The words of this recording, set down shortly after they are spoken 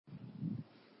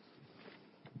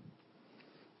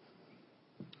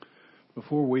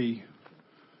Before we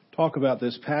talk about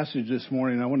this passage this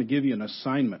morning, I want to give you an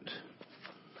assignment.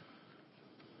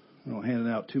 I don't hand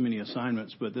out too many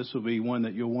assignments, but this will be one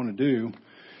that you'll want to do.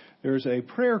 There's a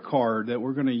prayer card that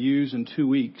we're going to use in 2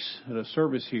 weeks at a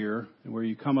service here, where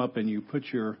you come up and you put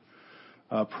your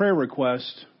prayer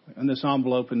request in this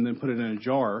envelope and then put it in a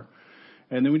jar.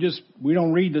 And then we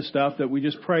don't read the stuff, that we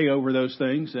just pray over those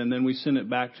things, and then we send it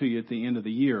back to you at the end of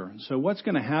the year. So what's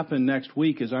going to happen next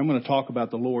week is I'm going to talk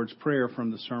about the Lord's Prayer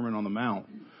from the Sermon on the Mount.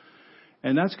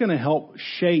 And that's going to help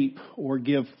shape or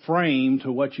give frame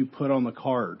to what you put on the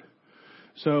card.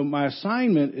 So my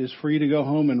assignment is for you to go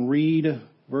home and read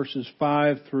verses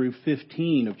 5 through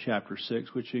 15 of chapter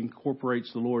 6, which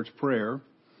incorporates the Lord's Prayer.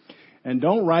 And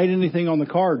don't write anything on the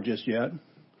card just yet.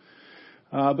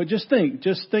 But just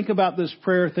think about this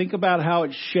prayer. Think about how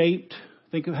it's shaped.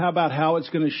 Think about how it's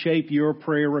going to shape your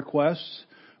prayer requests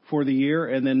for the year.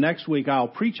 And then next week I'll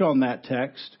preach on that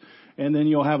text. And then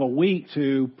you'll have a week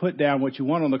to put down what you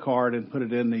want on the card and put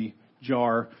it in the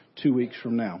jar 2 weeks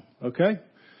from now. Okay?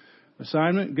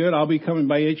 Assignment? Good. I'll be coming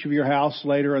by each of your house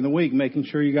later in the week, making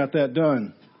sure you got that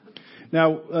done.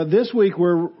 Now, this week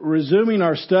we're resuming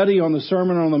our study on the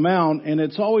Sermon on the Mount, and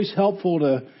it's always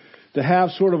helpful to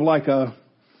have sort of like a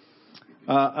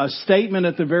statement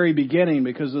at the very beginning,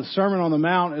 because the Sermon on the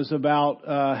Mount is about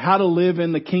how to live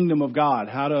in the kingdom of God.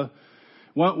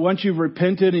 Once you've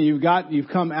repented and you've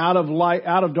come out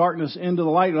of darkness into the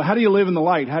light. How do you live in the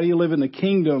light? How do you live in the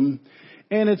kingdom?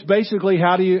 And it's basically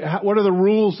what are the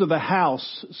rules of the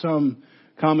house? Some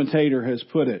commentator has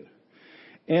put it.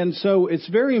 And so it's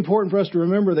very important for us to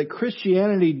remember that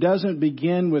Christianity doesn't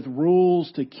begin with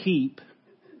rules to keep,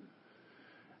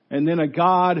 and then a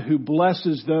God who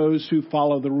blesses those who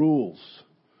follow the rules.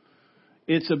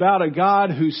 It's about a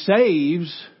God who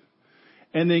saves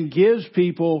and then gives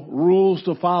people rules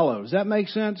to follow. Does that make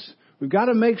sense? We've got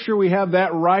to make sure we have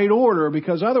that right order,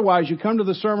 because otherwise you come to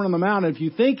the Sermon on the Mount, and if you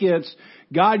think it's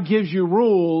God gives you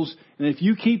rules, and if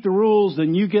you keep the rules,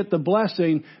 then you get the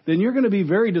blessing, then you're going to be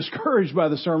very discouraged by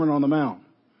the Sermon on the Mount.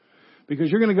 Because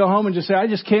you're going to go home and just say, I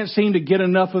just can't seem to get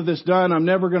enough of this done. I'm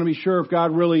never going to be sure if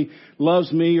God really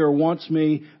loves me or wants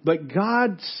me. But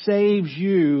God saves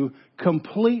you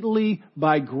completely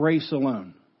by grace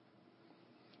alone.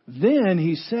 Then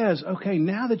He says, okay,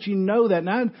 now that you know that,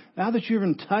 now that you're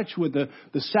in touch with the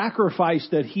sacrifice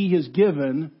that He has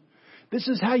given, this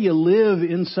is how you live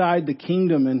inside the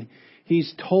kingdom. And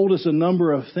He's told us a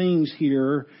number of things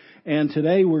here. And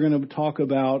today we're going to talk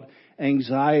about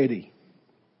anxiety.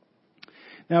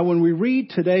 Now, when we read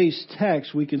today's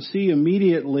text, we can see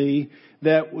immediately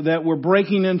that we're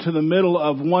breaking into the middle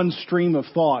of one stream of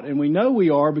thought. And we know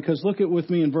we are, because look with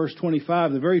me in verse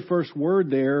 25. The very first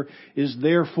word there is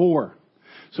therefore.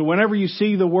 So whenever you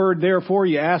see the word therefore,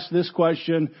 you ask this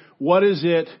question, what is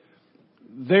it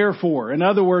therefore? In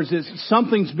other words,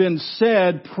 something's been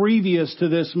said previous to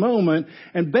this moment.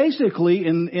 And basically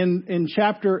in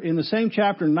the same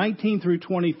chapter 19 through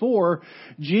 24,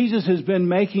 Jesus has been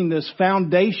making this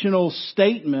foundational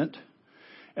statement.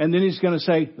 And then He's going to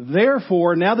say,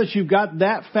 therefore, now that you've got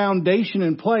that foundation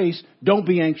in place, don't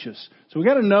be anxious. So we've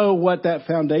got to know what that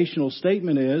foundational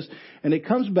statement is. And it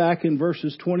comes back in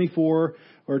verses 19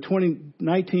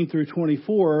 through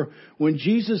 24, when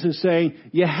Jesus is saying,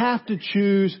 you have to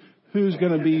choose who's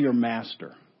going to be your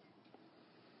master.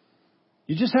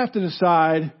 You just have to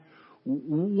decide,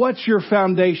 what's your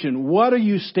foundation? What are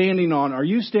you standing on? Are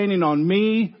you standing on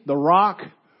me, the rock,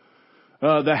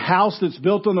 the house that's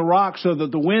built on the rock so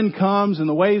that the wind comes and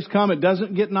the waves come, it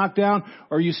doesn't get knocked down?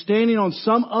 Or are you standing on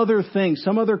some other thing,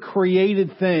 some other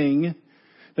created thing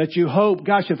that you hope,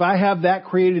 gosh, if I have that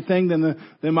created thing,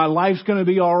 then my life's going to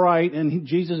be all right? And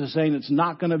Jesus is saying it's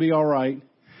not going to be all right.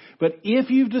 But if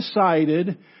you've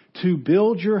decided to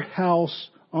build your house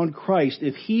on Christ,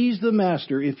 if He's the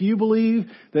master, if you believe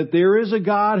that there is a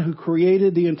God who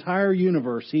created the entire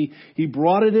universe, He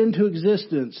brought it into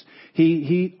existence,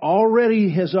 He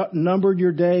already has numbered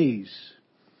your days,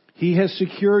 He has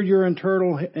secured your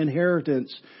eternal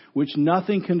inheritance, which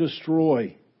nothing can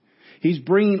destroy. He's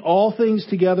bringing all things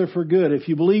together for good. If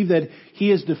you believe that He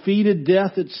has defeated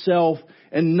death itself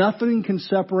and nothing can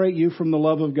separate you from the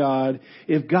love of God,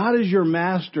 if God is your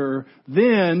master,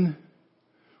 then,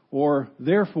 or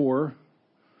therefore,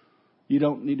 you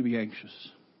don't need to be anxious.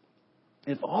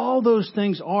 If all those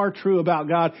things are true about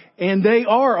God, and they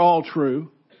are all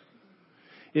true,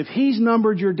 if He's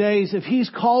numbered your days, if He's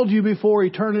called you before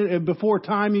eternity, before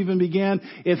time even began,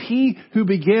 if He who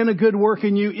began a good work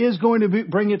in you is going to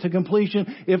bring it to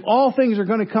completion, if all things are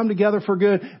going to come together for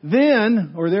good,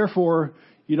 then, or therefore,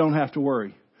 you don't have to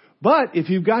worry. But if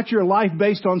you've got your life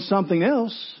based on something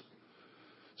else,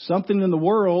 something in the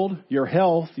world, your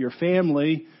health, your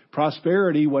family,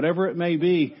 prosperity, whatever it may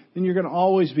be, then you're going to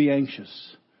always be anxious.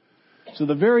 So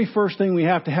the very first thing we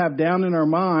have to have down in our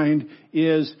mind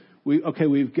is,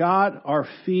 we've got our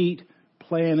feet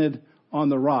planted on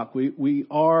the rock. We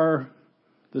are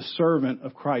the servant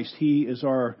of Christ. He is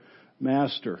our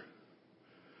master.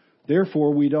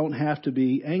 Therefore, we don't have to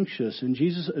be anxious. And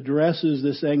Jesus addresses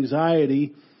this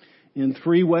anxiety in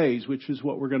three ways, which is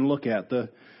what we're going to look at.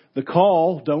 The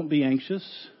call, don't be anxious.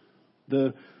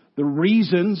 The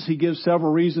reasons, he gives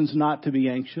several reasons not to be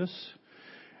anxious.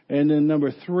 And then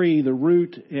number three, the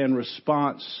root and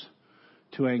response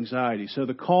to anxiety. So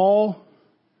the call,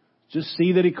 just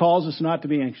see that he calls us not to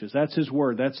be anxious. That's his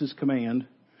word. That's his command.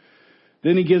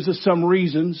 Then he gives us some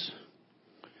reasons.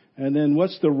 And then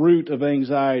what's the root of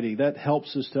anxiety? That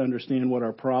helps us to understand what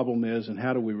our problem is and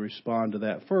how do we respond to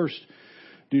that. First,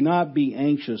 do not be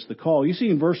anxious. The call. You see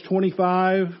in verse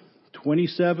 25,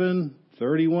 27,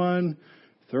 31,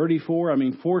 34,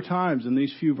 4 times in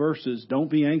these few verses, don't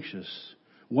be anxious.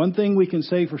 One thing we can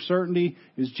say for certainty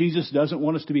is Jesus doesn't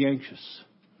want us to be anxious.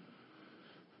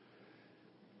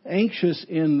 Anxious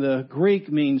in the Greek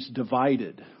means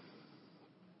divided.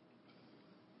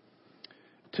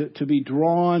 To be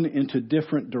drawn into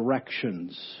different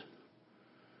directions.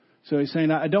 So he's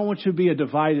saying, I don't want you to be a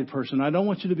divided person. I don't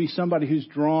want you to be somebody who's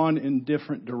drawn in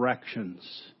different directions.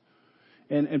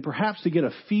 And perhaps to get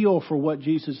a feel for what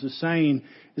Jesus is saying,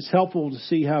 it's helpful to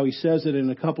see how he says it in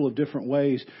a couple of different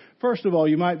ways. First of all,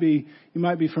 you might be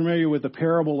familiar with the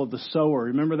parable of the sower.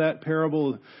 Remember that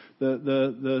parable?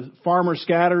 The farmer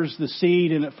scatters the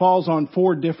seed and it falls on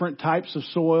 4 different types of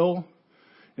soil.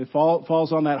 It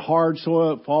falls on that hard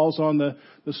soil. It falls on the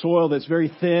soil that's very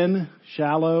thin,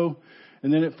 shallow.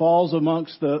 And then it falls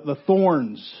amongst the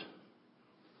thorns.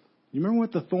 You remember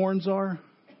what the thorns are?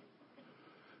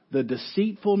 The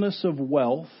deceitfulness of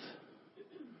wealth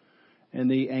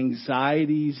and the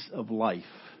anxieties of life.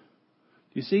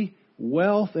 You see,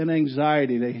 wealth and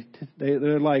anxiety,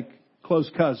 they're like close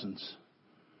cousins.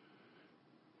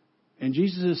 And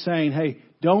Jesus is saying, hey,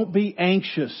 don't be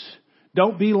anxious.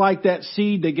 Don't be like that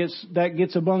seed that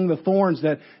gets among the thorns,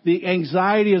 that the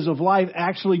anxieties of life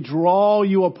actually draw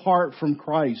you apart from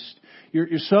Christ. You're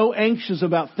so anxious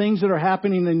about things that are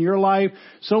happening in your life,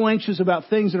 so anxious about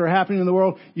things that are happening in the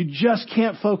world, you just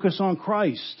can't focus on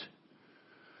Christ.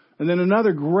 And then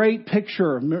another great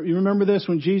picture. You remember this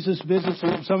when Jesus visits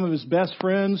some of his best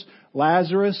friends,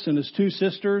 Lazarus and his 2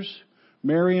 sisters,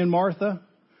 Mary and Martha.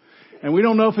 And we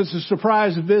don't know if it's a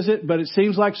surprise visit, but it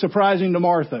seems like surprising to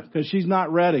Martha because she's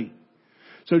not ready.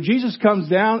 So Jesus comes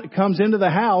into the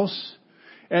house,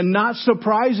 and not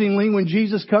surprisingly, when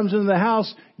Jesus comes into the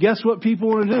house, guess what people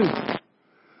want to do?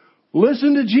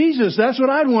 Listen to Jesus. That's what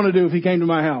I'd want to do if he came to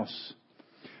my house.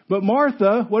 But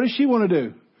Martha, what does she want to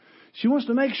do? She wants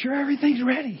to make sure everything's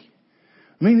ready.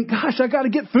 Gosh, I got to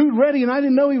get food ready, and I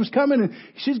didn't know he was coming. And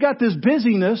she's got this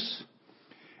busyness,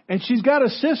 and she's got a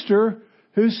sister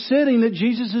who's sitting at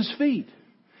Jesus' feet.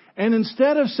 And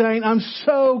instead of saying, I'm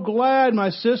so glad my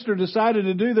sister decided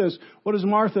to do this, what does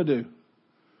Martha do?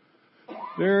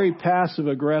 Very passive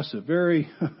aggressive, very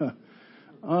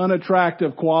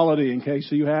unattractive quality in case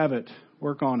you have it.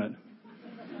 Work on it.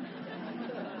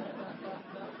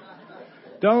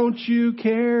 Don't you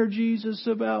care, Jesus,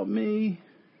 about me?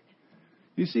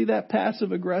 You see that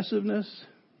passive aggressiveness?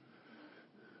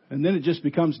 And then it just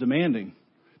becomes demanding.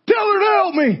 Tell her to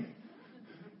help me!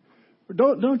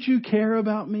 Don't you care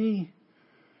about me?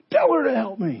 Tell her to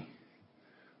help me.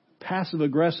 Passive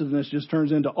aggressiveness just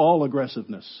turns into all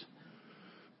aggressiveness.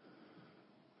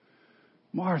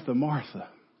 Martha, Martha.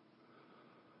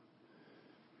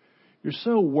 You're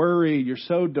so worried. You're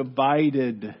so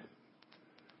divided.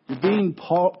 You're being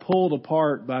pulled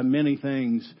apart by many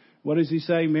things. What does he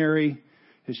say? Mary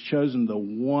has chosen the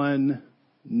one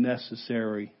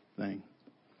necessary thing.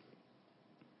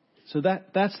 So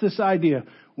that's this idea.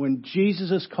 When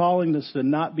Jesus is calling us to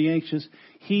not be anxious,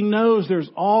 he knows there's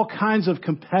all kinds of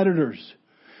competitors.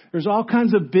 There's all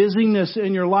kinds of busyness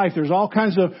in your life. There's all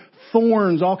kinds of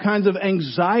thorns, all kinds of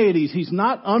anxieties. He's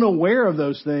not unaware of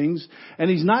those things. And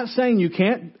he's not saying you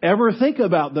can't ever think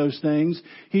about those things.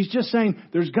 He's just saying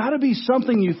there's got to be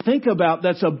something you think about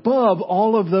that's above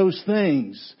all of those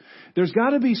things. There's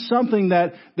got to be something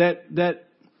that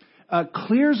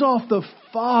clears off the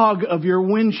fog of your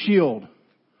windshield.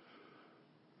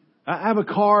 I have a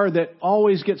car that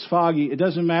always gets foggy. It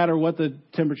doesn't matter what the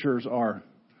temperatures are.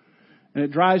 And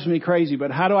it drives me crazy.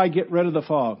 But how do I get rid of the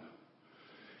fog?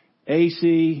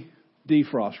 AC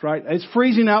defrost, right? It's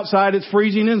freezing outside. It's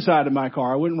freezing inside of my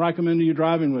car. I wouldn't recommend you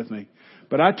driving with me.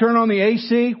 But I turn on the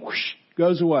AC, whoosh,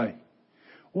 goes away.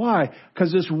 Why?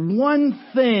 Because this one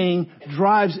thing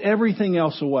drives everything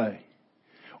else away.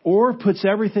 Or puts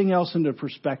everything else into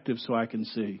perspective so I can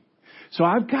see. So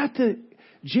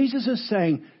Jesus is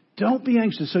saying, don't be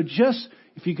anxious. So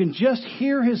if you can just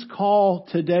hear His call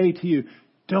today to you,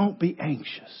 don't be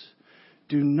anxious.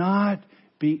 Do not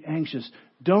be anxious.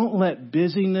 Don't let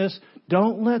busyness,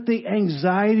 don't let the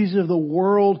anxieties of the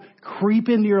world creep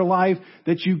into your life,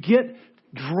 that you get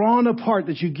drawn apart,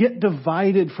 that you get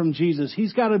divided from Jesus.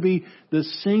 He's got to be the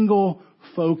single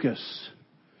focus.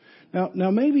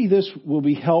 Now maybe this will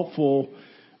be helpful,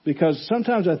 because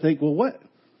sometimes I think, well, what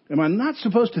am I not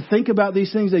supposed to think about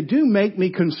these things? They do make me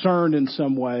concerned in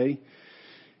some way.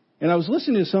 And I was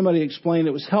listening to somebody explain,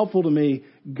 it was helpful to me.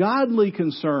 Godly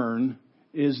concern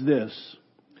is this.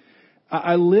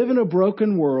 I live in a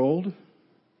broken world.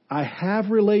 I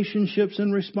have relationships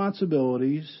and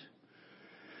responsibilities,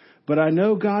 but I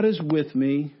know God is with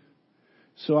me,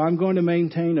 so I'm going to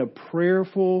maintain a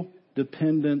prayerful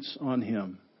dependence on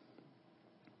Him.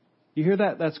 You hear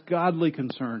that? That's godly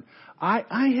concern.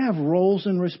 I have roles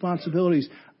and responsibilities.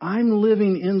 I'm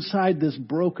living inside this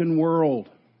broken world.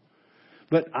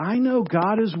 But I know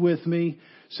God is with me.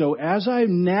 So as I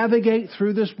navigate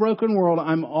through this broken world,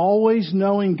 I'm always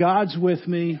knowing God's with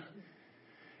me.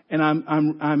 And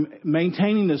I'm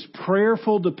maintaining this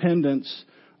prayerful dependence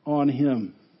on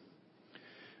Him.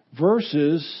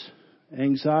 Versus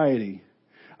anxiety.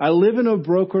 I live in a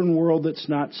broken world that's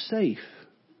not safe.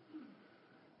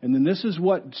 And then this is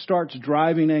what starts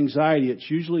driving anxiety. It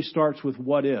usually starts with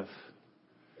what if.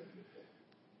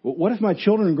 What if my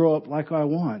children grow up like I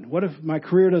want? What if my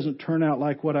career doesn't turn out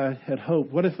like what I had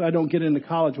hoped? What if I don't get into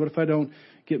college? What if I don't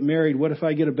get married? What if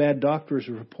I get a bad doctor's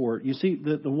report? You see,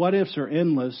 the what ifs are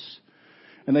endless,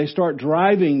 and they start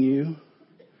driving you.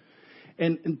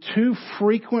 And two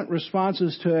frequent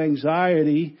responses to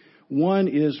anxiety. One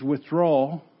is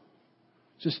withdrawal.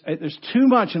 There's too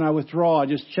much and I withdraw. I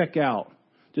just check out.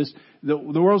 The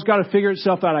world's got to figure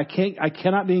itself out. I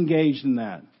cannot be engaged in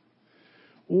that.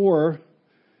 Or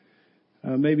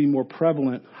maybe more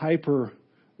prevalent, hyper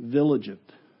vigilant,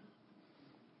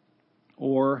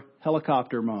 or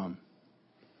helicopter mom.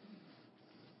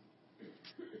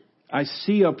 I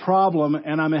see a problem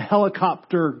and I'm a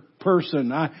helicopter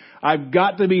person. I've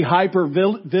got to be hyper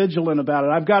vigilant about it.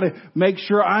 I've got to make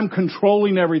sure I'm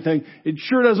controlling everything. It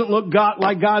sure doesn't look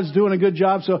like God's doing a good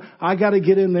job, so I got to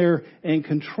get in there and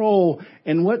control.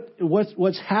 And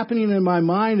what's happening in my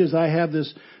mind is I have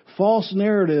this false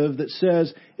narrative that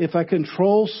says if I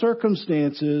control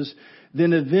circumstances,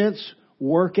 then events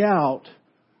work out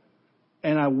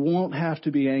and I won't have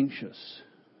to be anxious.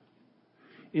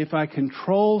 If I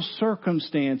control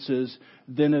circumstances,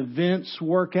 then events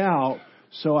work out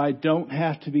so I don't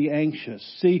have to be anxious.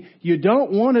 See, you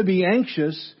don't want to be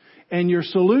anxious, and your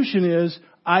solution is,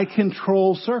 I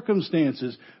control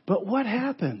circumstances. But what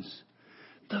happens?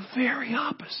 The very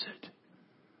opposite.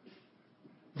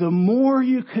 The more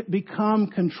you become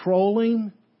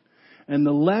controlling and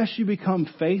the less you become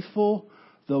faithful,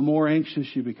 the more anxious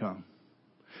you become.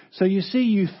 So you see,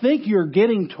 you think you're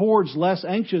getting towards less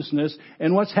anxiousness,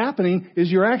 and what's happening is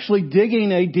you're actually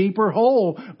digging a deeper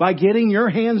hole by getting your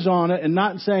hands on it and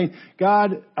not saying,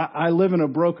 God, I live in a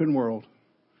broken world.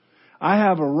 I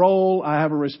have a role, I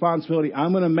have a responsibility.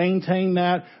 I'm going to maintain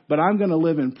that, but I'm going to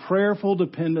live in prayerful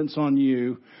dependence on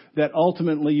you, that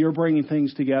ultimately you're bringing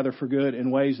things together for good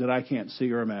in ways that I can't see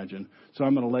or imagine. So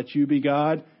I'm going to let you be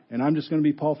God, and I'm just going to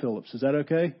be Paul Phillips. Is that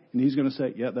okay? And he's going to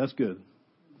say, yeah, that's good.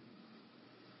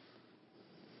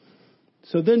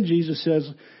 So then Jesus says,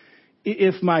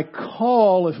 if my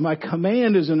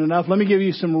command isn't enough, let me give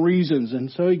you some reasons. And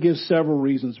so he gives several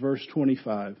reasons. Verse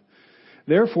 25.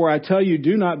 Therefore, I tell you,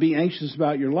 do not be anxious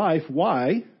about your life.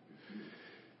 Why?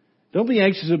 Don't be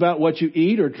anxious about what you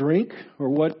eat or drink,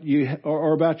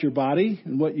 or about your body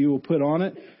and what you will put on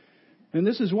it. And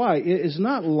this is why. Is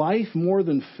not life more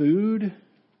than food,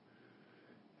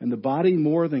 and the body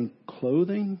more than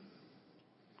clothing?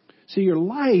 See, your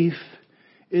life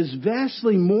is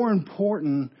vastly more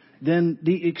important than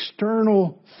the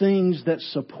external things that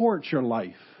support your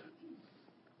life.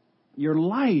 Your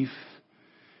life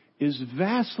is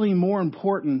vastly more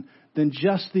important than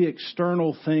just the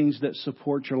external things that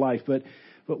support your life. But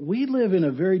we live in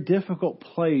a very difficult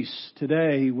place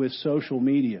today with social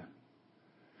media.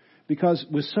 Because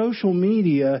with social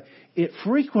media, it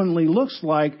frequently looks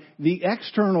like the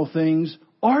external things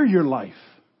are your life.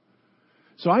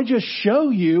 So I just show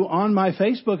you on my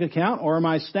Facebook account or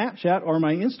my Snapchat or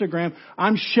my Instagram,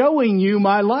 I'm showing you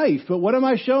my life. But what am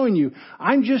I showing you?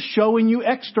 I'm just showing you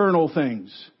external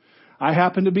things. I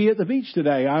happen to be at the beach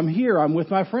today. I'm here. I'm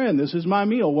with my friend. This is my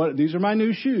meal. These are my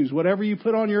new shoes. Whatever you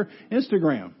put on your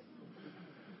Instagram,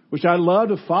 which I love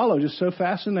to follow. Just so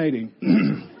fascinating.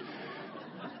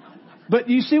 But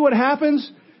you see what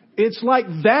happens? It's like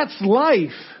that's life.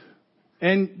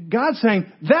 And God's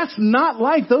saying, that's not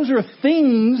life. Those are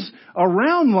things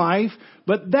around life,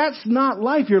 but that's not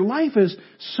life. Your life is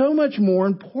so much more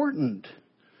important.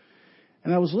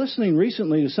 And I was listening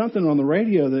recently to something on the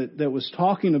radio that was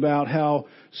talking about how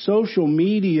social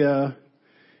media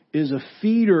is a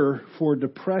feeder for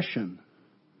depression.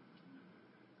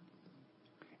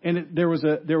 And there was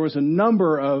a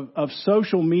number of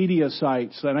social media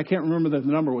sites, and I can't remember if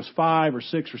the number was 5 or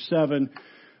 6 or 7,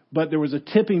 but there was a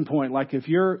tipping point. Like if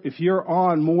you're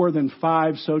on more than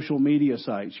 5 social media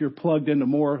sites, you're plugged into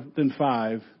more than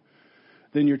 5,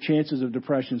 then your chances of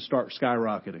depression start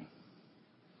skyrocketing.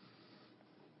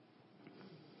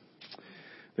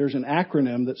 There's an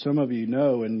acronym that some of you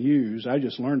know and use. I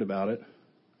just learned about it.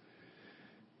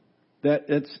 That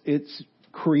it's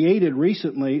created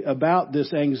recently about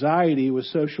this anxiety with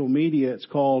social media. It's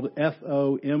called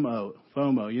FOMO.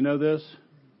 FOMO. You know this?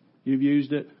 You've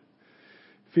used it?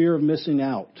 Fear of missing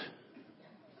out.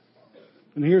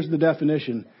 And here's the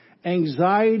definition.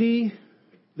 Anxiety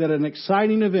that an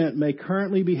exciting event may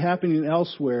currently be happening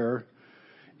elsewhere,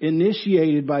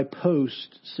 initiated by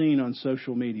posts seen on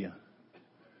social media.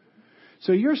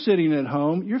 So you're sitting at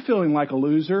home, you're feeling like a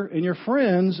loser, and your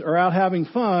friends are out having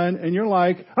fun, and you're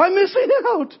like, I'm missing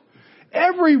out.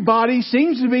 Everybody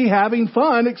seems to be having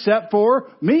fun except for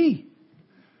me.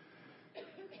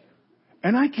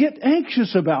 And I get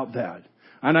anxious about that.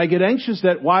 And I get anxious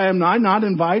that why am I not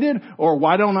invited? Or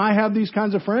why don't I have these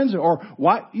kinds of friends? Or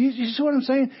why? You see what I'm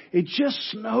saying? It just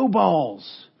snowballs.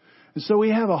 And so we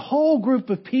have a whole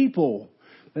group of people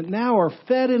that now are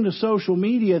fed into social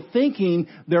media thinking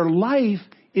their life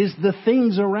is the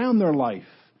things around their life.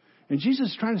 And Jesus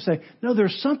is trying to say, no,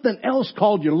 there's something else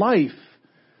called your life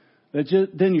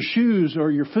than your shoes or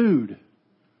your food.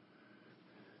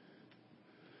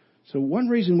 So one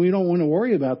reason we don't want to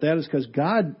worry about that is because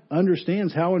God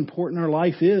understands how important our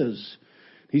life is.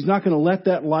 He's not going to let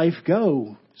that life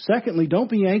go. Secondly, don't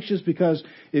be anxious because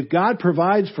if God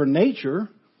provides for nature,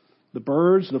 the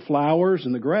birds, the flowers,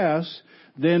 and the grass,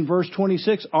 then verse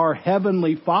 26, our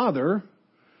heavenly Father,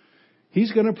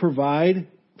 He's going to provide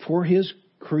for His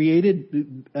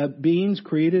created beings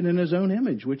created in His own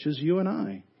image, which is you and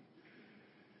I.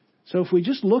 So if we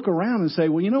just look around and say,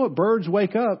 well, you know what, birds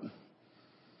wake up,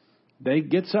 they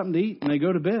get something to eat and they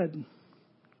go to bed.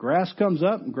 Grass comes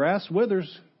up and grass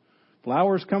withers.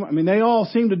 Flowers come. I mean, they all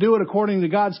seem to do it according to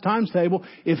God's times table.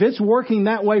 If it's working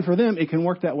that way for them, it can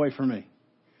work that way for me.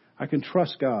 I can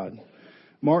trust God.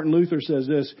 Martin Luther says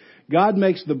this, God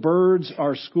makes the birds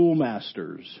our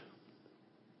schoolmasters.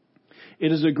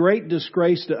 It is a great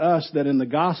disgrace to us that in the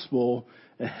gospel,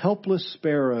 a helpless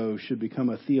sparrow should become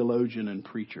a theologian and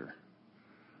preacher.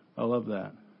 I love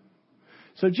that.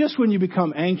 So just when you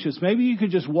become anxious, maybe you could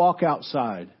just walk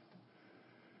outside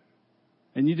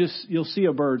and you'll see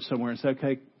a bird somewhere and say,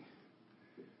 okay,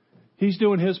 he's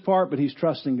doing his part, but he's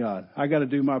trusting God. I got to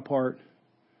do my part,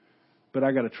 but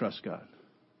I got to trust God.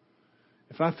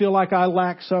 If I feel like I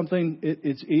lack something,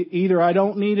 it's either I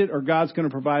don't need it or God's going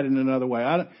to provide it in another way.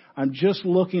 I'm just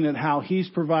looking at how He's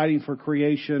providing for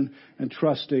creation and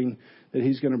trusting that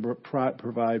He's going to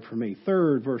provide for me.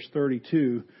 Third, verse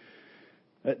 32,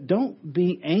 don't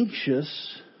be anxious,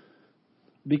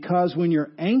 because when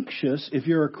you're anxious, if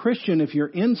you're a Christian, if you're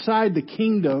inside the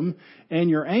kingdom and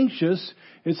you're anxious,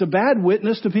 it's a bad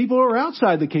witness to people who are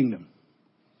outside the kingdom.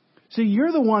 See,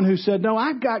 you're the one who said, no,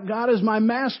 I've got God as my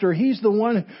master. He's the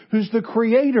one who's the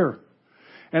creator.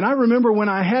 And I remember when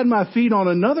I had my feet on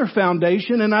another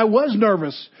foundation and I was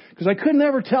nervous because I couldn't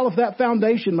ever tell if that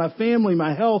foundation, my family,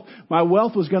 my health, my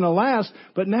wealth was going to last.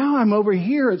 But now I'm over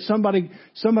here at somebody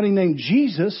named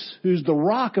Jesus, who's the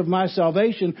rock of my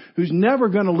salvation, who's never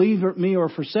going to leave me or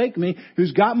forsake me,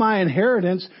 who's got my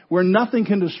inheritance where nothing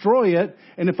can destroy it.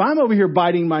 And if I'm over here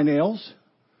biting my nails,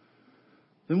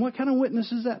 then what kind of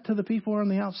witness is that to the people on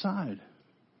the outside?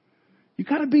 You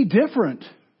got to be different.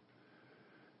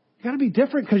 You got to be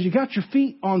different because you got your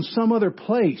feet on some other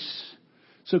place.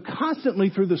 So constantly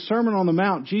through the Sermon on the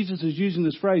Mount, Jesus is using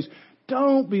this phrase,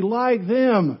 don't be like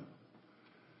them.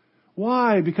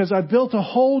 Why? Because I built a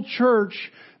whole church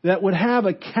that would have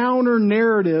a counter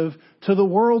narrative to the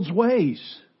world's ways.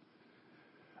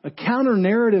 A counter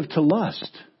narrative to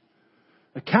lust.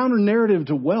 A counter narrative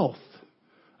to wealth.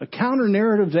 A counter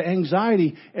narrative to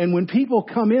anxiety. And when people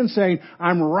come in saying,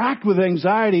 I'm racked with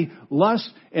anxiety, lust,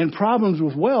 and problems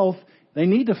with wealth, they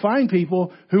need to find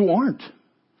people who aren't.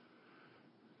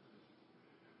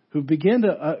 who begin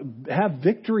to have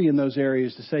victory in those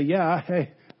areas to say, yeah,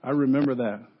 hey, I remember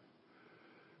that.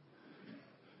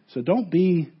 So don't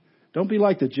be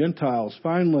like the Gentiles.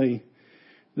 Finally,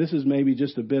 this is maybe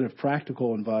just a bit of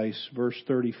practical advice. Verse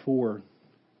 34.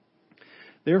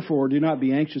 Therefore, do not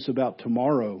be anxious about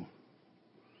tomorrow,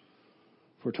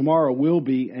 for tomorrow will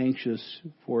be anxious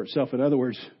for itself. In other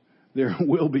words, there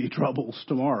will be troubles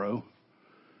tomorrow.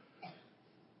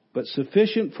 But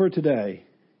sufficient for today.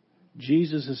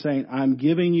 Jesus is saying, I'm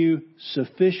giving you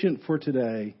sufficient for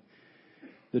today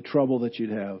the trouble that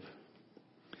you'd have.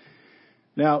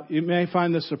 Now, you may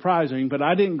find this surprising, but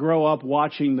I didn't grow up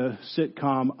watching the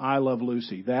sitcom I Love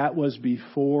Lucy. That was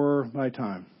before my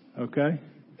time, okay?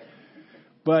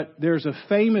 But there's a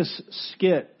famous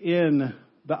skit in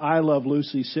the I Love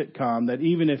Lucy sitcom that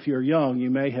even if you're young, you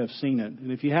may have seen it.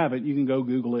 And if you haven't, you can go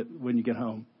Google it when you get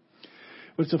home.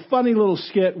 But it's a funny little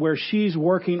skit where she's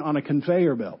working on a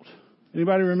conveyor belt.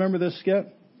 Anybody remember this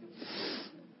skit?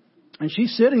 And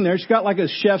she's sitting there. She's got like a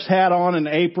chef's hat on, an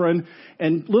apron,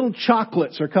 and little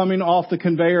chocolates are coming off the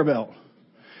conveyor belt.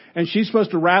 And she's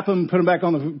supposed to wrap them and put them back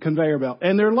on the conveyor belt.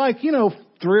 And they're like, 3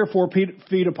 or 4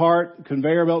 feet apart.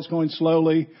 Conveyor belt's going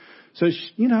slowly. So,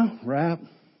 wrap.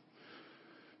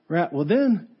 Well,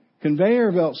 then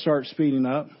conveyor belt starts speeding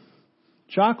up.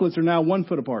 Chocolates are now 1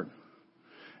 foot apart.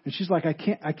 And she's like,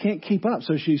 I can't keep up.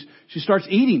 So she starts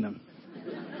eating them.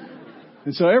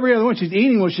 And so every other one she's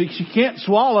eating, well, she can't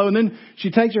swallow. And then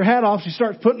she takes her hat off. She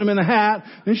starts putting them in the hat.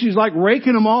 Then she's like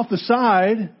raking them off the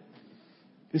side.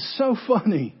 It's so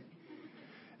funny.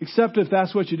 Except if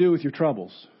that's what you do with your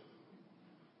troubles.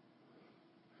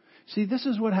 See, this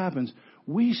is what happens.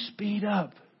 We speed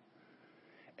up.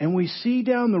 And we see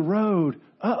down the road,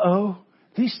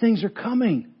 these things are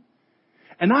coming.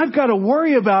 And I've got to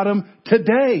worry about them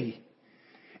today.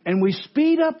 And we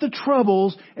speed up the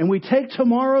troubles, and we take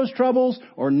tomorrow's troubles,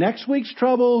 or next week's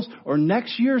troubles, or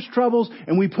next year's troubles,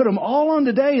 and we put them all on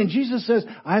today. And Jesus says,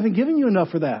 I haven't given you enough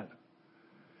for that.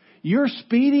 You're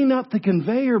speeding up the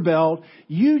conveyor belt.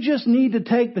 You just need to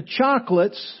take the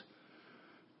chocolates,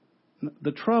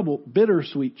 the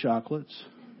bittersweet chocolates,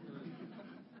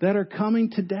 that are coming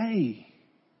today.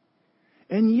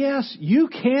 And yes, you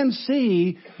can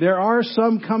see there are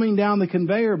some coming down the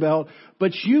conveyor belt,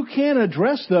 but you can't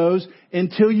address those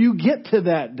until you get to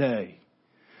that day.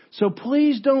 So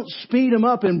please don't speed them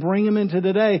up and bring them into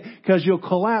today, because you'll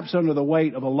collapse under the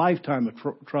weight of a lifetime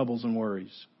of troubles and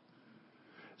worries.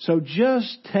 So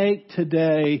just take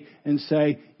today and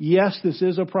say, yes, this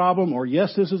is a problem, or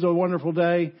yes, this is a wonderful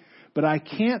day, but I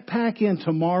can't pack in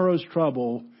tomorrow's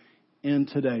trouble in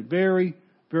today. Very,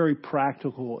 very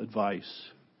practical advice.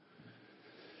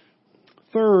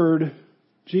 Third,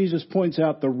 Jesus points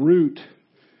out the root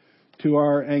to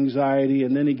our anxiety,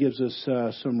 and then he gives us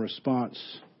some response.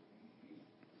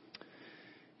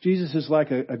 Jesus is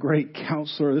like a great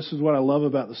counselor. This is what I love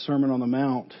about the Sermon on the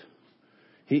Mount.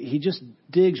 He just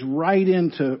digs right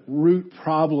into root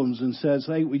problems and says,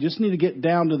 hey, we just need to get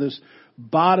down to this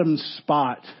bottom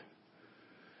spot.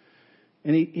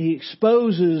 And he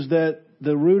exposes that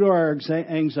the root of our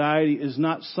anxiety is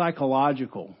not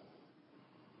psychological.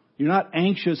 You're not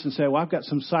anxious and say, well, I've got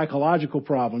some psychological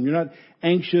problem. You're not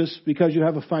anxious because you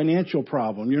have a financial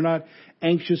problem. You're not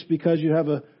anxious because you have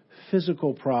a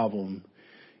physical problem.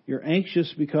 You're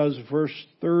anxious because verse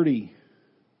 30,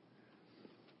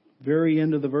 very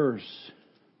end of the verse,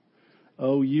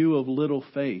 oh, you of little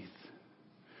faith.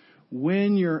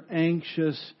 When you're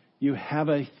anxious, you have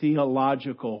a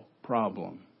theological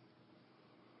problem.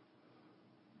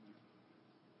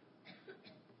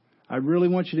 I really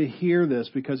want you to hear this,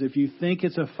 because if you think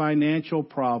it's a financial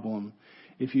problem,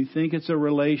 if you think it's a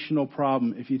relational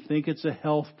problem, if you think it's a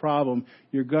health problem,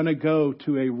 you're going to go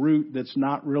to a root that's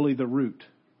not really the root.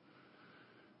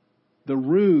 The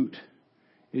root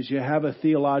is you have a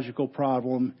theological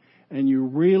problem, and you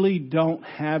really don't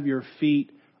have your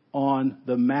feet on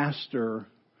the master.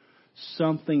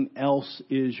 Something else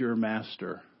is your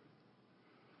master.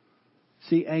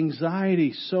 See,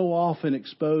 anxiety so often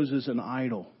exposes an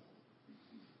idol.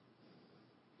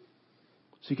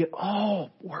 So you get all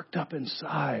worked up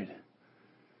inside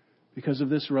because of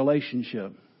this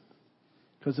relationship,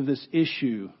 because of this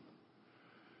issue,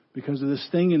 because of this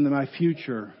thing in my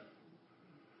future.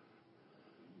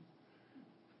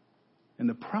 And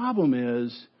the problem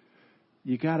is,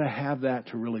 you got to have that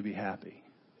to really be happy.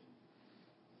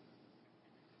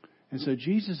 And so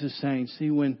Jesus is saying,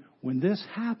 see, when this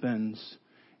happens,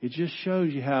 it just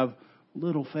shows you have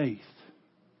little faith.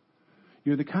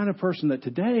 You're the kind of person that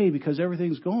today, because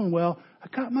everything's going well,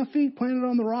 I got my feet planted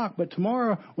on the rock. But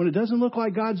tomorrow, when it doesn't look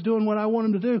like God's doing what I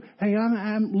want him to do, hey,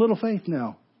 I'm little faith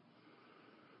now.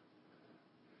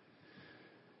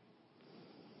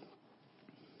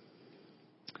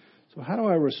 So how do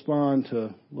I respond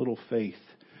to little faith?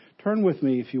 Turn with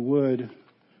me, if you would,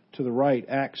 to the right,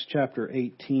 Acts chapter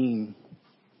 18,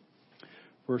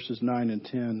 verses 9 and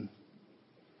 10.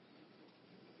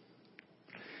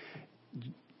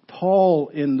 Paul,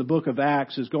 in the book of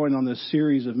Acts, is going on this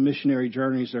series of missionary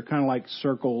journeys. They're kind of like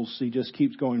circles. He just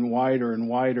keeps going wider and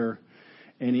wider,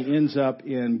 and he ends up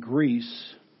in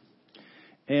Greece,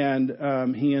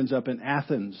 and he ends up in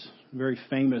Athens, a very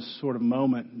famous sort of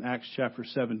moment in Acts chapter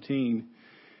 17.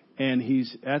 And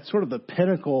he's at sort of the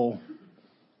pinnacle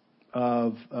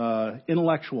of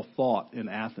intellectual thought in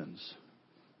Athens.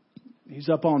 He's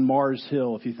up on Mars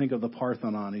Hill, if you think of the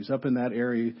Parthenon. He's up in that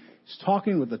area. He's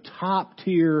talking with the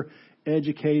top-tier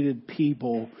educated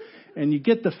people, and you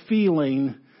get the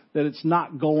feeling that it's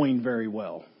not going very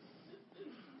well.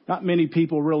 Not many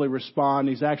people really respond.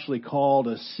 He's actually called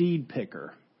a seed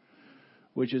picker,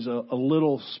 which is a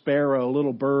little sparrow, a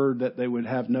little bird that they would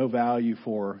have no value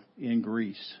for in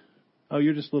Greece. Oh,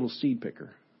 you're just a little seed picker.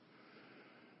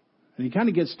 And he kind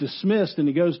of gets dismissed, and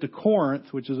he goes to Corinth,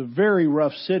 which is a very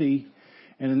rough city.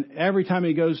 And every time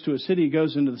he goes to a city, he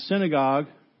goes into the synagogue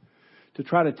to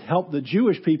try to help the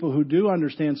Jewish people who do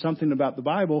understand something about the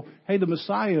Bible. Hey, the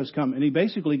Messiah has come. And he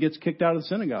basically gets kicked out of the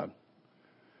synagogue.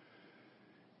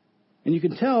 And you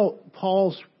can tell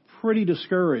Paul's pretty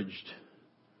discouraged.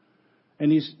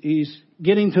 And he's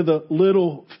getting to the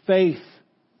little faith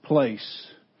place.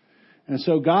 And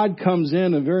so God comes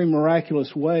in a very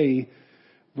miraculous way.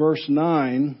 Verse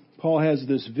 9, Paul has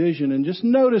this vision. And just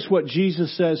notice what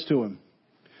Jesus says to him.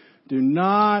 Do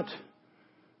not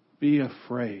be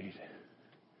afraid.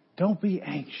 Don't be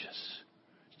anxious.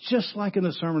 Just like in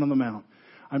the Sermon on the Mount.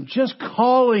 I'm just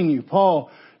calling you,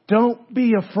 Paul. Don't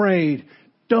be afraid.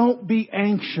 Don't be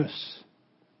anxious.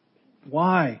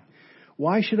 Why?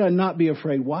 Why should I not be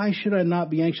afraid? Why should I not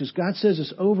be anxious? God says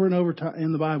this over and over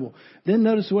in the Bible. Then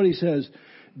notice what he says.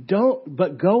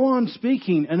 But go on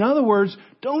speaking. In other words,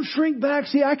 don't shrink back.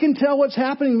 See, I can tell what's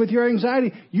happening with your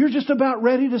anxiety. You're just about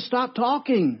ready to stop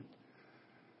talking.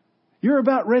 You're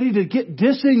about ready to get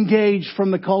disengaged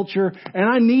from the culture, and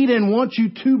I need and want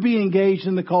you to be engaged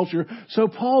in the culture. So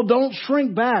Paul, don't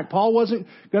shrink back. Paul wasn't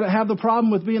going to have the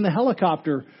problem with being the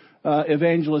helicopter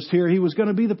evangelist here. He was going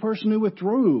to be the person who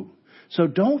withdrew. So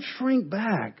don't shrink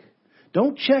back.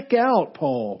 Don't check out,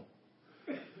 Paul.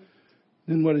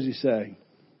 Then what does he say?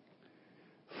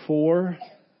 For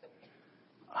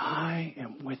I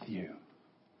am with you.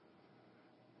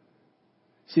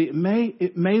 See, it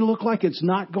may look like it's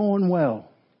not going well,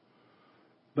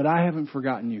 but I haven't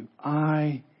forgotten you.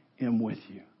 I am with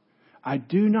you. I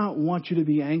do not want you to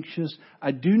be anxious.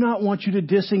 I do not want you to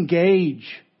disengage.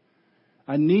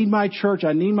 I need my church.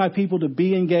 I need my people to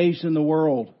be engaged in the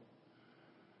world.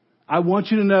 I want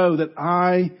you to know that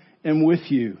I am with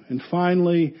you. And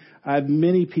finally, I have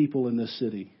many people in this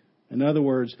city. In other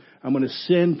words, I'm going to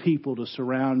send people to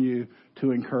surround you,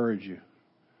 to encourage you.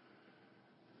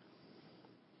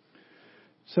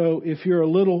 So if you're a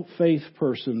little faith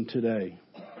person today,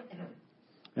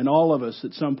 and all of us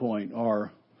at some point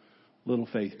are little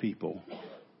faith people,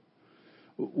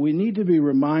 we need to be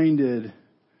reminded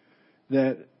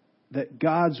that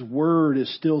God's Word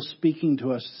is still speaking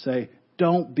to us to say,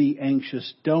 don't be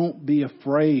anxious, don't be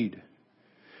afraid.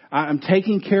 I'm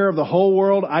taking care of the whole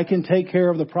world. I can take care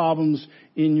of the problems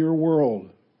in your world.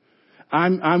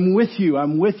 I'm with you.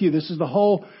 I'm with you. This is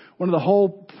one of the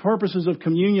whole purposes of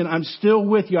communion. I'm still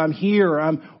with you. I'm here.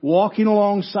 I'm walking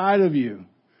alongside of you.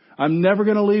 I'm never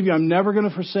going to leave you. I'm never going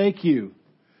to forsake you.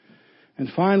 And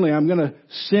finally, I'm going to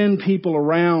send people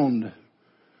around,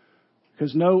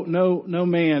 because no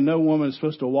man, no woman is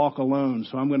supposed to walk alone.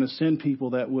 So I'm going to send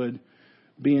people that would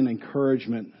be an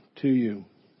encouragement to you.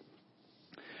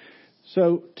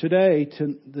 So today,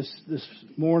 this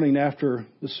morning after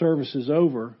the service is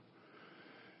over,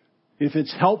 if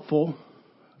it's helpful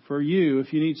for you,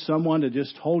 if you need someone to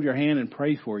just hold your hand and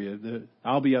pray for you,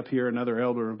 I'll be up here, another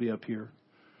elder will be up here.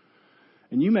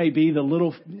 And you may be the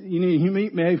little, you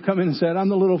may have come in and said, I'm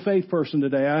the little faith person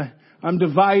today. I'm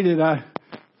divided. I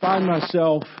find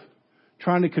myself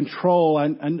trying to control.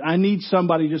 I need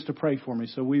somebody just to pray for me.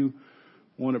 So we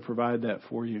want to provide that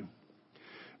for you.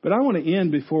 But I want to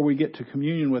end before we get to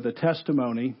communion with a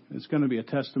testimony. It's going to be a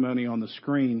testimony on the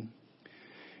screen.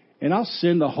 And I'll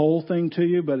send the whole thing to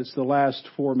you, but it's the last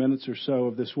 4 minutes or so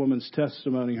of this woman's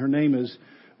testimony. Her name is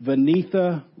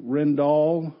Vanitha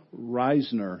Rendall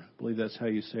Reisner. I believe that's how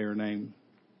you say her name.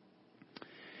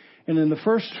 And in the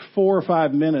first 4 or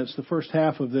 5 minutes, the first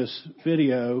half of this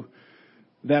video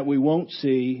that we won't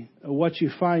see, what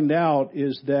you find out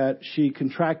is that she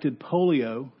contracted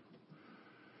polio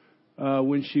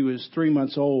when she was 3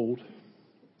 months old.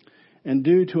 And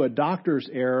due to a doctor's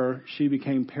error, she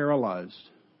became paralyzed.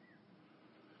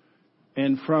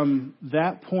 And from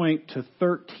that point to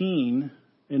 13,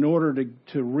 in order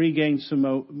to regain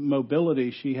some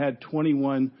mobility, she had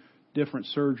 21 different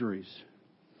surgeries.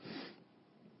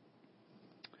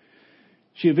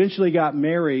 She eventually got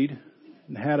married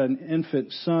and had an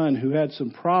infant son who had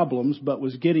some problems but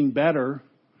was getting better.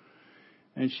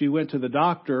 And she went to the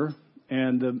doctor,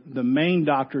 and the main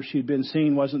doctor she'd been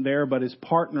seeing wasn't there, but his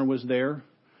partner was there,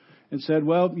 and said,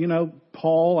 well,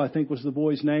 Paul, I think was the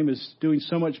boy's name, is doing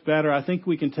so much better. I think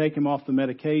we can take him off the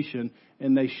medication.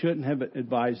 And they shouldn't have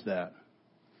advised that.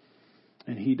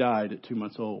 And he died at 2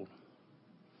 months old.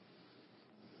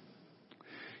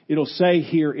 It'll say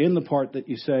here in the part that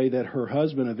you say that her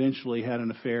husband eventually had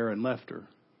an affair and left her.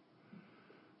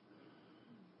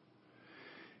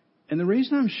 And the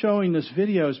reason I'm showing this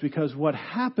video is because what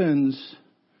happens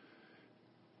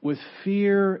with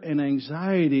fear and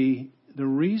anxiety, the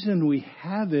reason we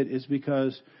have it is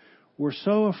because we're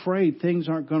so afraid things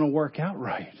aren't going to work out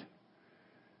right.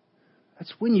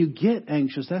 That's when you get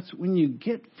anxious. That's when you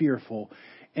get fearful.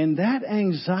 And that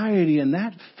anxiety and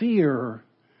that fear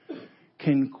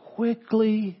can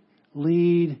quickly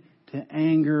lead to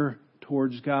anger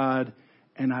towards God.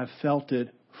 And I've felt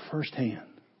it firsthand.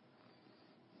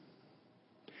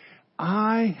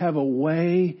 I have a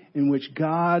way in which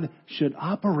God should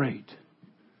operate.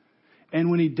 And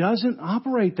when He doesn't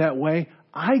operate that way,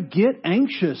 I get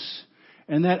anxious.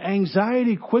 And that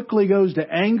anxiety quickly goes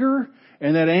to anger.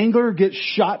 And that anger gets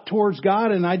shot towards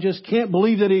God, and I just can't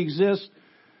believe that He exists.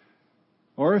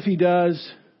 Or if He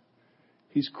does,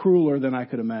 He's crueler than I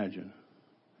could imagine.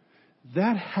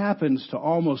 That happens to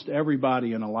almost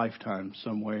everybody in a lifetime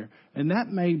somewhere. And that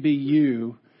may be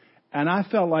you. And I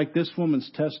felt like this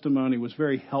woman's testimony was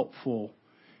very helpful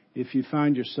if you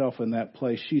find yourself in that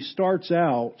place. She starts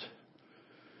out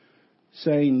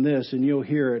saying this, and you'll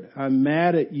hear it. I'm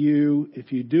mad at you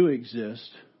if you do exist.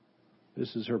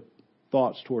 This is her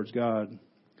thoughts towards God.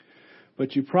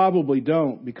 But you probably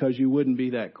don't, because you wouldn't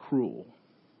be that cruel.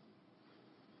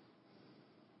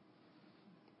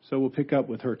 So we'll pick up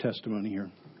with her testimony here.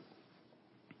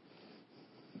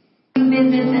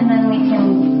 Visit, and then we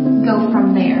can go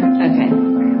from there. Okay.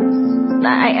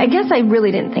 I guess I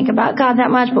really didn't think about God that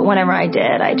much, but whenever I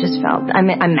did, I just felt, I'm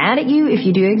mad at you if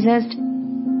you do exist,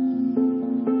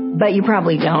 but you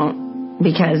probably don't,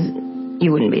 because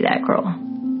you wouldn't be that cruel.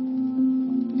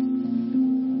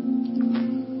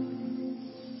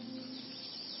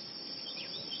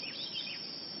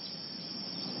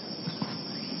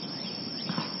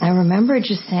 I remember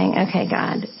just saying, okay,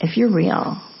 God, if you're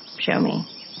real, show me.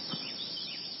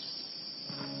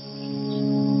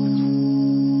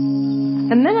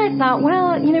 And then I thought,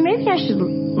 well, maybe I should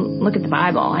look at the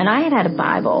Bible. And I had a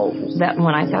Bible that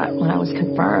when I was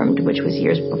confirmed, which was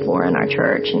years before in our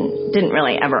church, and didn't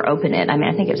really ever open it. I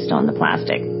think it was still in the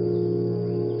plastic.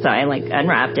 So I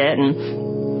unwrapped it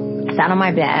and sat on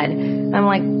my bed. I'm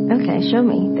like, okay, show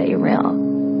me that you're real.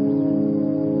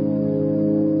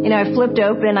 I flipped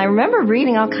open. I remember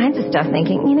reading all kinds of stuff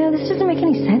thinking, this doesn't make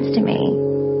any sense to me.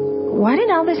 Why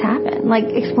did all this happen?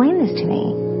 Explain this to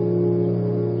me.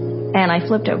 And I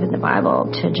flipped open the Bible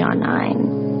to John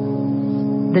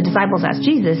 9. The disciples asked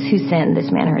Jesus, who sinned, this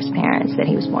man or his parents, that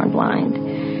he was born blind?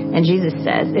 And Jesus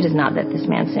says, it is not that this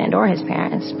man sinned or his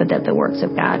parents, but that the works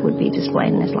of God would be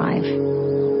displayed in his life.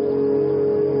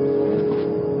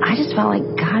 I just felt like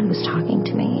God was talking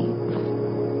to me.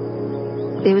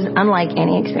 It was unlike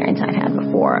any experience I'd had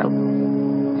before.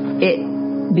 It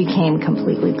became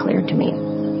completely clear to me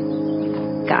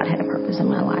God had a purpose in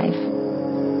my life.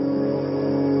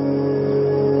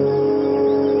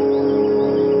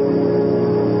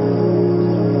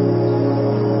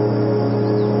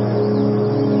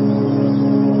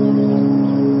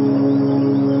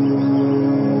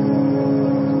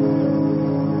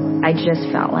 I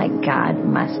just felt like God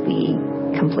must be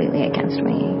completely against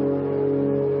me.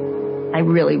 I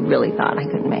really, really thought I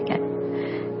couldn't make it.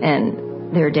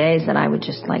 And there were days that I would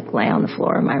just lay on the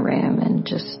floor in my room and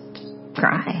just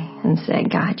cry and say,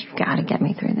 God, you've got to get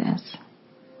me through this.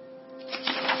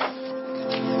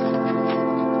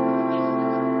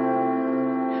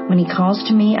 When He calls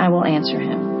to me, I will answer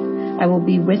Him. I will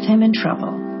be with Him in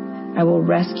trouble. I will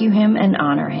rescue Him and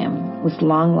honor Him. With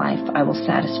long life, I will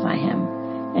satisfy Him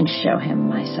and show Him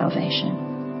my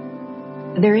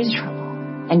salvation. There is trouble.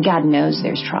 And God knows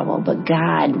there's trouble, but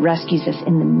God rescues us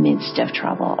in the midst of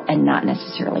trouble and not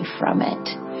necessarily from it.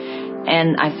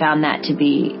 And I found that to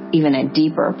be even a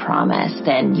deeper promise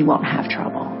than you won't have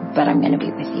trouble, but I'm going to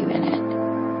be with you in it.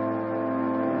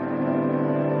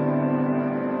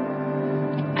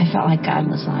 I felt like God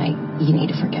was like, you need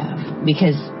to forgive,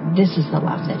 because this is the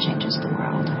love that changes the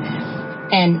world.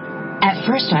 And at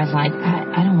first I was like,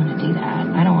 I don't want to do that.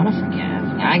 I don't want to forgive.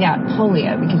 I got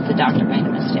polio because the doctor made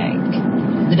a mistake.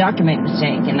 The doctor made a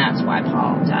mistake, and that's why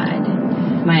Paul died.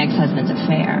 My ex-husband's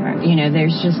affair.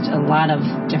 There's just a lot of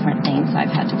different things I've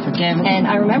had to forgive. And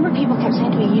I remember people kept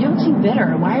saying to me, you don't seem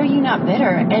bitter. Why are you not bitter?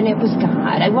 And it was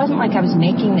God. It wasn't like I was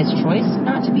making this choice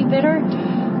not to be bitter.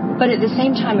 But at the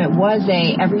same time, it was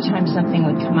every time something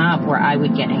would come up where I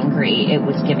would get angry, it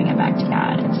was giving it back to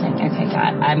God and saying, okay,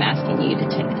 God, I'm asking you to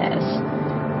take this.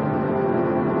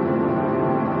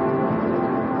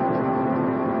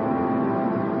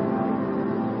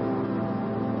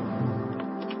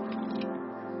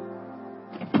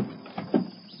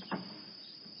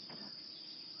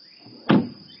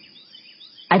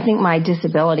 I think my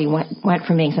disability went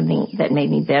from being something that made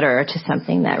me bitter to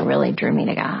something that really drew me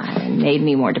to God and made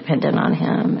me more dependent on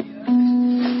Him.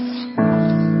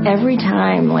 Every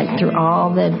time, through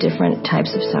all the different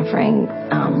types of suffering,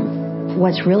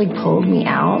 what's really pulled me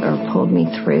out or pulled me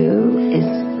through is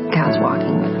God's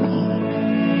walking with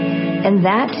me. And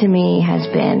that to me has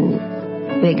been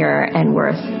bigger and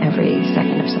worth every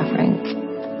second of suffering,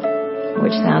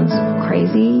 which sounds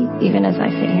crazy even as I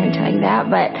sit here and tell you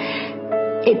that, but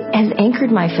it has anchored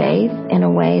my faith in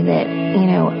a way that,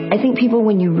 I think people,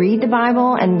 when you read the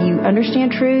Bible and you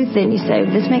understand truth and you say,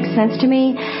 this makes sense to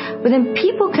me, but then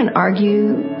people can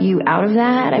argue you out of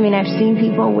that. I mean, I've seen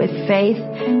people with faith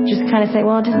just kind of say,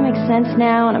 well, it doesn't make sense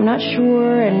now, and I'm not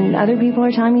sure, and other people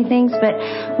are telling me things. But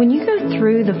when you go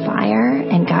through the fire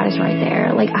and God is right there,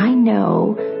 I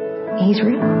know He's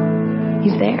real.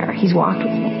 He's there. He's walked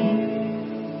with me.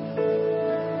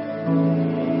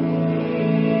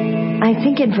 I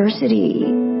think adversity,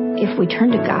 if we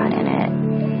turn to God in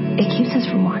it keeps us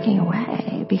from walking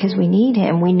away, because we need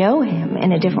Him. We know Him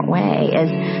in a different way as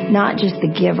not just the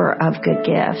giver of good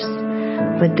gifts,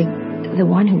 but the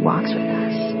one who walks with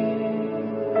us.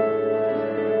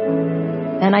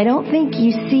 And I don't think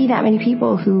you see that many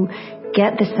people who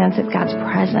get the sense of God's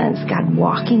presence, God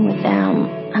walking with them,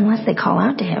 unless they call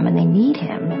out to Him and they need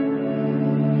Him.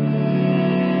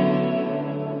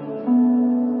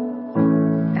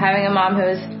 Having a mom who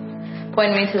is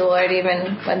pointing me to the Lord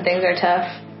even when things are tough,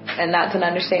 and that's an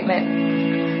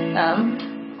understatement,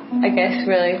 I guess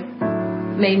really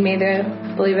made me the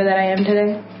believer that I am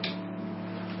today.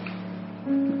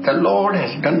 The Lord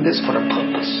has done this for a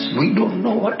purpose. We don't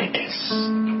know what it is,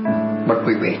 but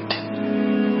we wait.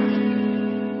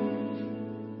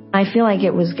 I feel like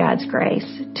it was God's grace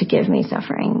to give me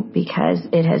suffering, because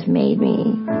it has made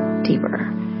me deeper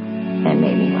and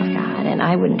made me love God, and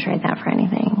I wouldn't trade that for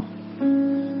anything.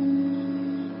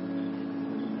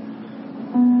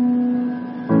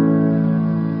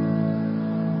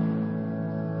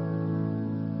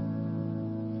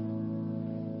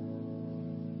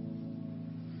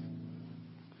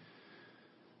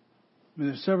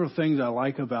 There's several things I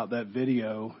like about that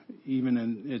video, even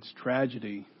in its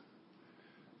tragedy,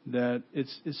 that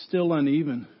it's still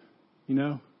uneven,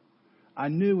 I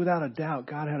knew without a doubt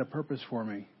God had a purpose for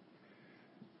me.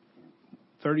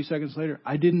 30 seconds later,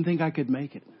 I didn't think I could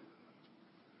make it.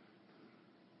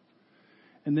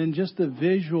 And then just the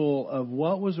visual of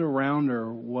what was around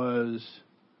her was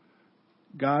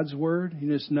God's Word.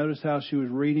 You just noticed how she was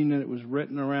reading it. It was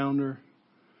written around her.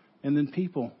 And then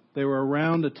people. They were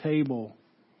around a table.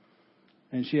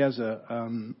 And she has a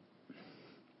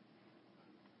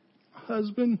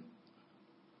husband.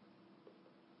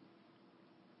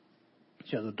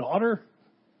 She has a daughter.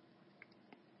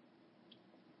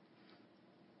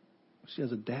 She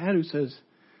has a dad who says,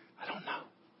 I don't know,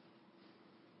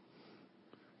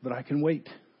 but I can wait.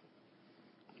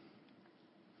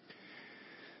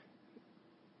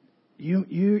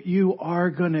 You are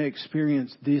going to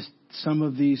experience some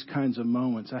of these kinds of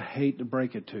moments. I hate to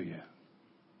break it to you.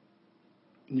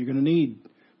 And you're going to need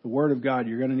the Word of God.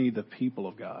 You're going to need the people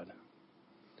of God.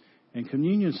 And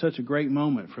communion is such a great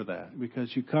moment for that,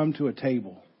 because you come to a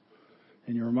table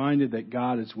and you're reminded that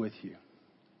God is with you.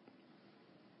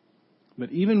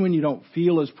 But even when you don't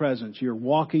feel His presence, you're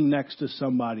walking next to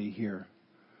somebody here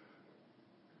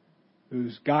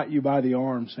who's got you by the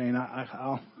arm saying,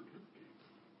 I'll.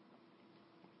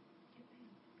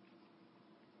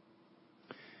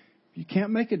 If you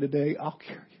can't make it today, I'll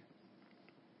carry you.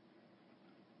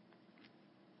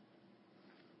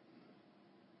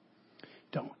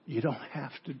 You don't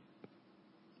have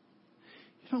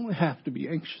to be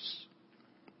anxious.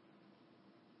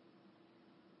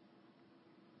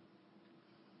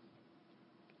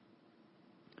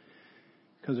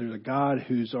 Because there's a God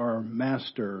who's our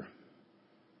master,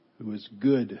 who is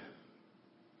good,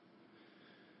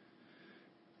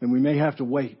 And we may have to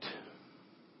wait.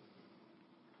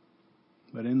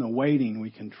 But in the waiting,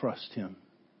 we can trust Him.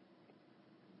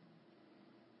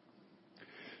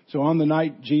 So on the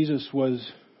night Jesus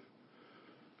was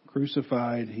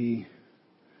crucified, He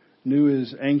knew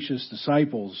His anxious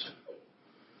disciples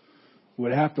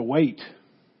would have to wait.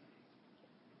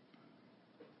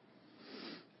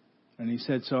 And He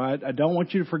said, so I don't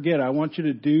want you to forget. I want you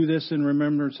to do this in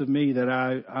remembrance of me, that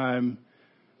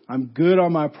I'm good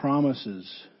on my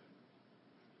promises.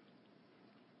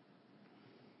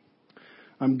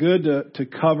 I'm good to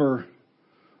cover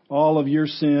all of your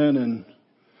sin and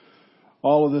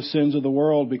all of the sins of the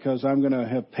world, because I'm going to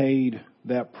have paid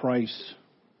that price.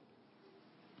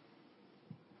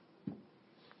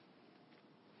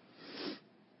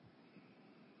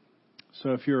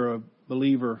 So if you're a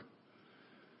believer,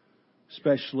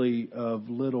 especially of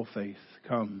little faith,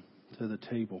 come to the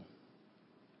table.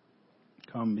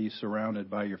 Come be surrounded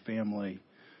by your family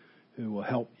who will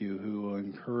help you, who will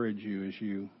encourage you as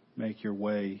you make your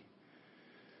way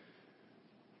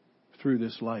through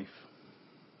this life.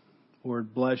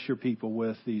 Lord, bless your people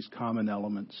with these common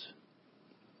elements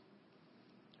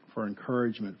for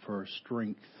encouragement, for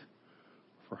strength,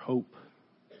 for hope.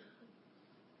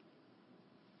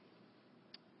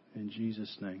 In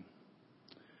Jesus' name,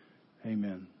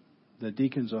 amen. The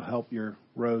deacons will help your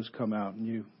rows come out, and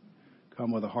you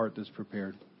come with a heart that's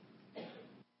prepared.